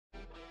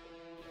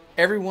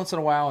Every once in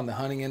a while in the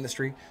hunting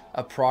industry,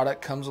 a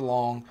product comes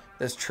along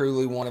that's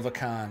truly one of a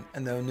kind,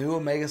 and the new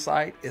Omega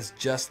sight is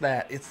just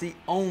that. It's the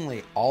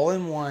only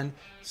all-in-one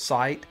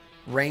sight,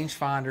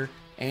 rangefinder,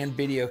 and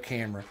video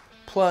camera.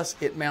 Plus,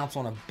 it mounts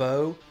on a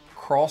bow,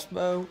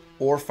 crossbow,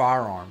 or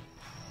firearm.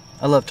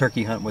 I love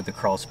turkey hunting with the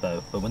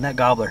crossbow, but when that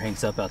gobbler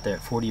hangs up out there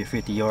at 40 or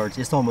 50 yards,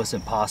 it's almost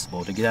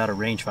impossible to get out a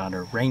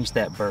rangefinder, range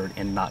that bird,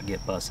 and not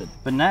get busted.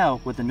 But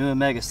now, with the new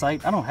Omega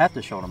sight, I don't have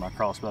to shoulder my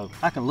crossbow.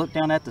 I can look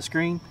down at the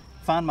screen,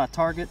 find my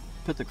target,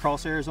 put the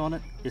crosshairs on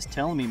it, it's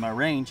telling me my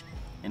range,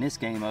 and it's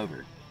game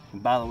over.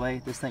 And by the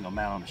way, this thing will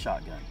mount on a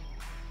shotgun.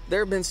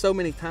 There have been so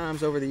many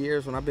times over the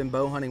years when I've been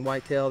bow hunting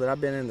whitetail that I've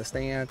been in the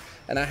stand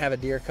and I have a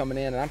deer coming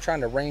in and I'm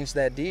trying to range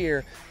that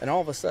deer, and all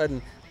of a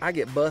sudden I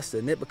get busted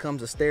and it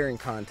becomes a staring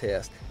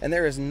contest. And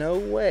there is no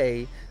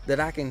way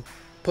that I can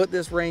put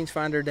this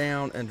rangefinder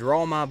down and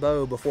draw my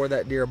bow before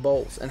that deer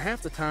bolts. And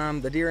half the time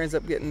the deer ends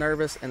up getting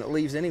nervous and it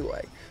leaves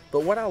anyway.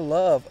 But what I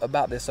love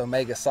about this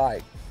Omega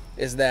sight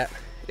is that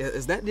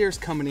as that deer's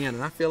coming in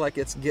and I feel like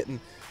it's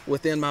getting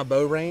within my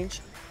bow range,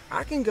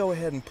 I can go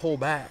ahead and pull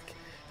back.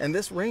 And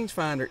this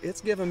rangefinder, it's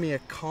giving me a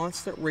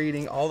constant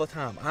reading all the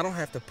time. I don't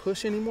have to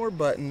push any more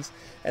buttons,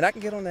 and I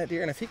can get on that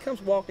deer. And if he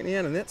comes walking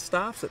in and it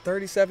stops at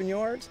 37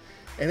 yards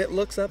and it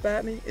looks up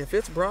at me, if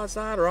it's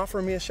broadside or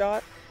offering me a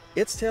shot,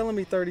 it's telling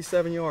me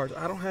 37 yards.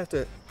 I don't have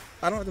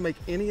to make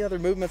any other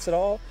movements at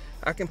all.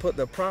 I can put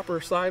the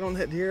proper sight on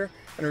that deer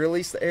and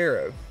release the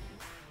arrow.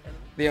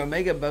 The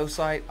Omega bow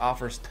sight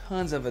offers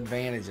tons of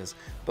advantages,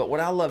 but what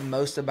I love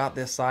most about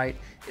this sight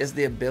is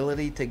the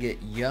ability to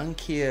get young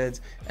kids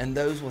and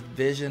those with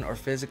vision or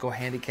physical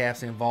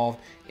handicaps involved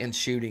in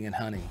shooting and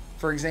hunting.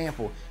 For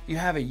example, you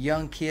have a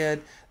young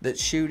kid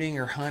that's shooting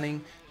or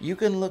hunting, you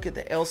can look at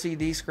the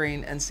LCD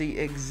screen and see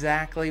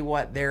exactly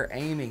what they're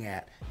aiming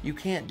at. You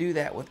can't do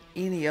that with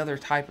any other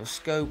type of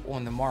scope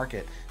on the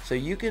market, so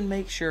you can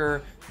make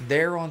sure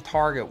they're on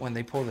target when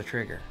they pull the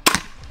trigger.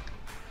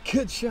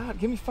 Good shot,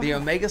 give me 5. The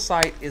Omega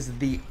sight is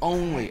the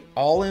only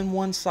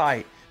all-in-one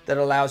sight that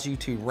allows you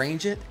to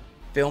range it,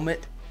 film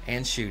it,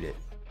 and shoot it.